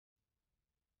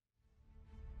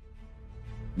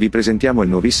Vi presentiamo il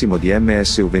nuovissimo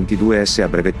DMSU22SA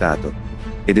brevettato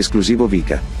ed esclusivo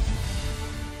Vica.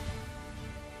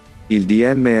 Il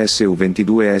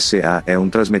DMSU22SA è un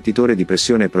trasmettitore di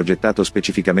pressione progettato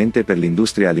specificamente per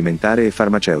l'industria alimentare e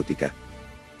farmaceutica.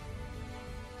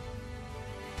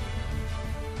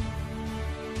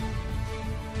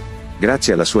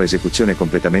 Grazie alla sua esecuzione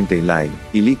completamente inline,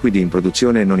 i liquidi in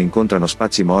produzione non incontrano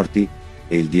spazi morti,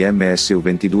 e il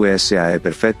DMSU22SA è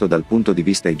perfetto dal punto di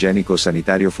vista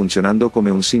igienico-sanitario funzionando come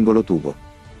un singolo tubo.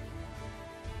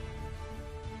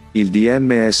 Il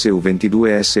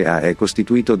DMSU22SA è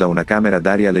costituito da una camera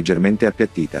d'aria leggermente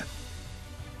appiattita.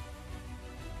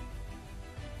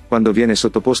 Quando viene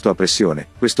sottoposto a pressione,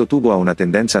 questo tubo ha una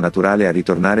tendenza naturale a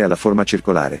ritornare alla forma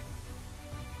circolare.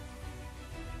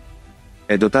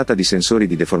 È dotata di sensori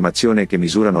di deformazione che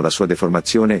misurano la sua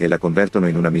deformazione e la convertono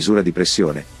in una misura di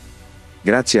pressione,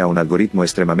 grazie a un algoritmo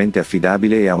estremamente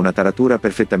affidabile e a una taratura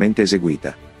perfettamente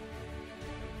eseguita.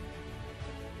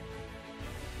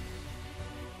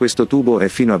 Questo tubo è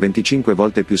fino a 25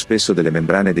 volte più spesso delle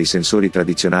membrane dei sensori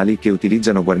tradizionali che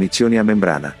utilizzano guarnizioni a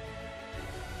membrana.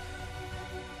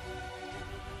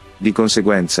 Di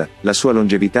conseguenza, la sua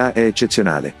longevità è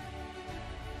eccezionale.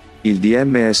 Il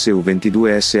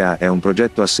DMSU22SA è un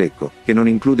progetto a secco, che non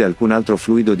include alcun altro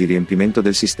fluido di riempimento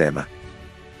del sistema.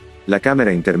 La camera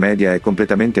intermedia è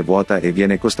completamente vuota e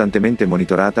viene costantemente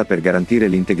monitorata per garantire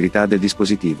l'integrità del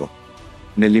dispositivo.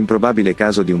 Nell'improbabile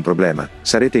caso di un problema,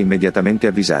 sarete immediatamente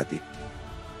avvisati.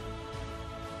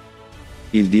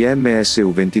 Il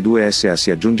DMSU22SA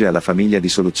si aggiunge alla famiglia di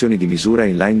soluzioni di misura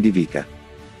inline di Vica.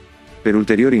 Per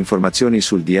ulteriori informazioni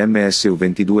sul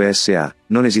DMSU22SA,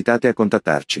 non esitate a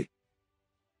contattarci.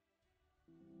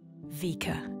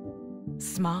 Vica.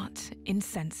 Smart in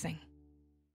sensing.